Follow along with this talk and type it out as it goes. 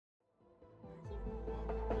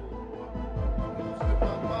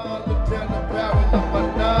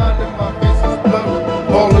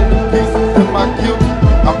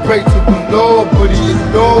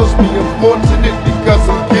me unfortunate because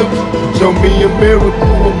I'm guilty. Show me a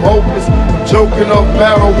miracle, I'm hopeless. I'm choking off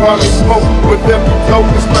marijuana smoke with every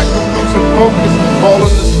focus, like I'm losing focus.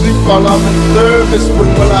 Falling asleep while I'm in service. When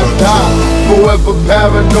will I die? Forever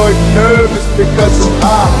paranoid, nervous because I'm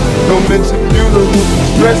high. Don't mention funerals and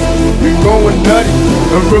stress. Been going nutty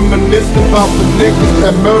and reminiscing about the niggas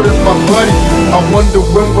that murdered my buddy. I wonder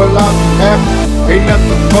when will I be happy? Ain't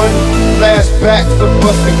nothing funny. Flashbacks of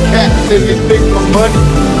busting cats and they think for money.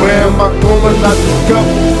 Where am I going? I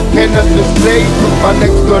discover. Can't nothing say. My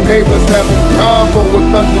next door neighbors having convo with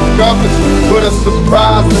undercovers. Put a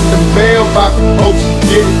surprise in the mailbox. Hope she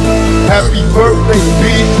get it. Happy birthday,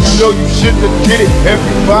 bitch. You know you shouldn't have did it.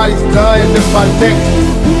 Everybody's dying in my neck.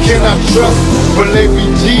 Who can I trust? Will they be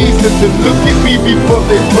Jesus and look at me before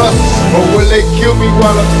they bust? Or will they kill me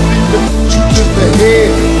while I'm sleeping? Shoot to the head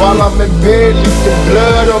while I'm in bed, leaking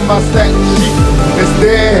blood on my satin sheet. Is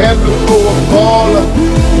there heaven for a baller?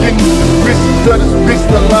 Getting suspicious of this bitch,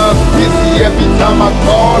 the line's busy every time I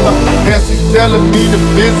call her. And she's telling me to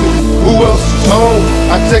visit. Who else is home?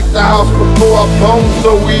 I check the house before I phone,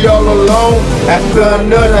 so we all alone. After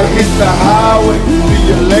another hit the highway, see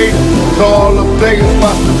you later. So all the players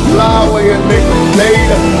watch the flyway and make them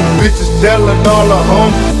later. Bitches telling all the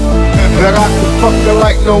homies that I can fuck her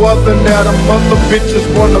like no other. Now the mother bitches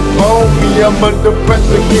wanna bone me. I'm under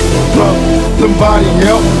pressure, getting drunk. Somebody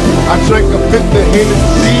help. I drink a fifth of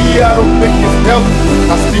Hennessy, I don't think it's healthy.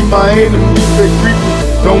 I see my enemies, they creepy,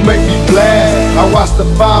 don't make me blast. I watch the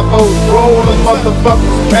 5-0s roll, the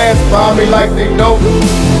motherfuckers pass by me like they know me.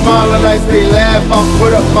 Smiling like they laugh, I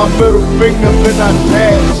put up my middle finger and I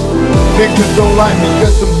dash. Niggas don't like me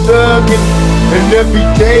cause I'm thuggin', and every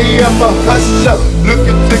day I'm a hustler,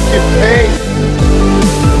 looking to get paid.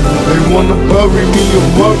 They wanna bury me in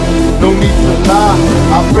work, no need to lie.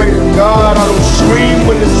 I pray to God I don't scream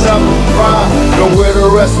when it's time to cry. Nowhere to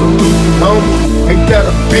rest, I'm losing homies. Ain't that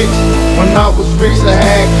a bitch? When I was rich I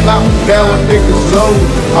had clout, now a nigga's lonely.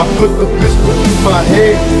 I put the pistol to my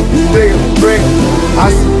head, stay a threat. I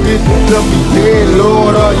see visions of me dead,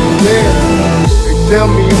 Lord are you there? Tell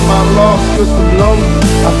me am I lost cause I'm lonely?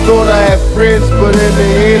 I thought I had friends, but in the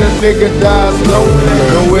end a nigga dies lonely.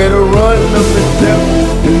 Nowhere to run, I'm in death,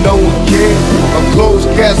 and no one cares. A closed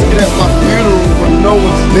casket at my funeral when no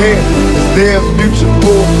one's there. Is there a future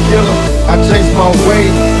for a killer? I chase my way,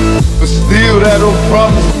 but still that don't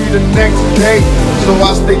promise me the next day. So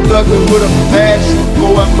I stay thuggin' with a passion,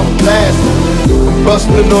 go out my blast. I'm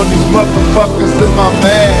bustin' on these motherfuckers in my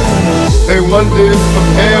mask. They wonder if I'm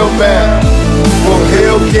hellbound. Well,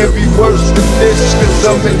 hell can't be worse than this, cause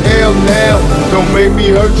I'm in hell now. Don't make me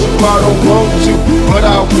hurt you, I don't want to, but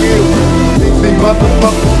I will. These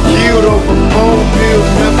motherfuckers killed over phone bills.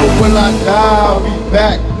 Never will I die, I'll be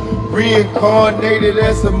back, reincarnated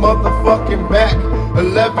as a motherfucking back.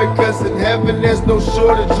 11 cause in heaven there's no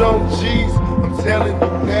shortage on G's. I'm telling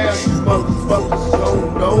you now, you motherfuckers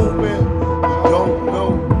don't know, man.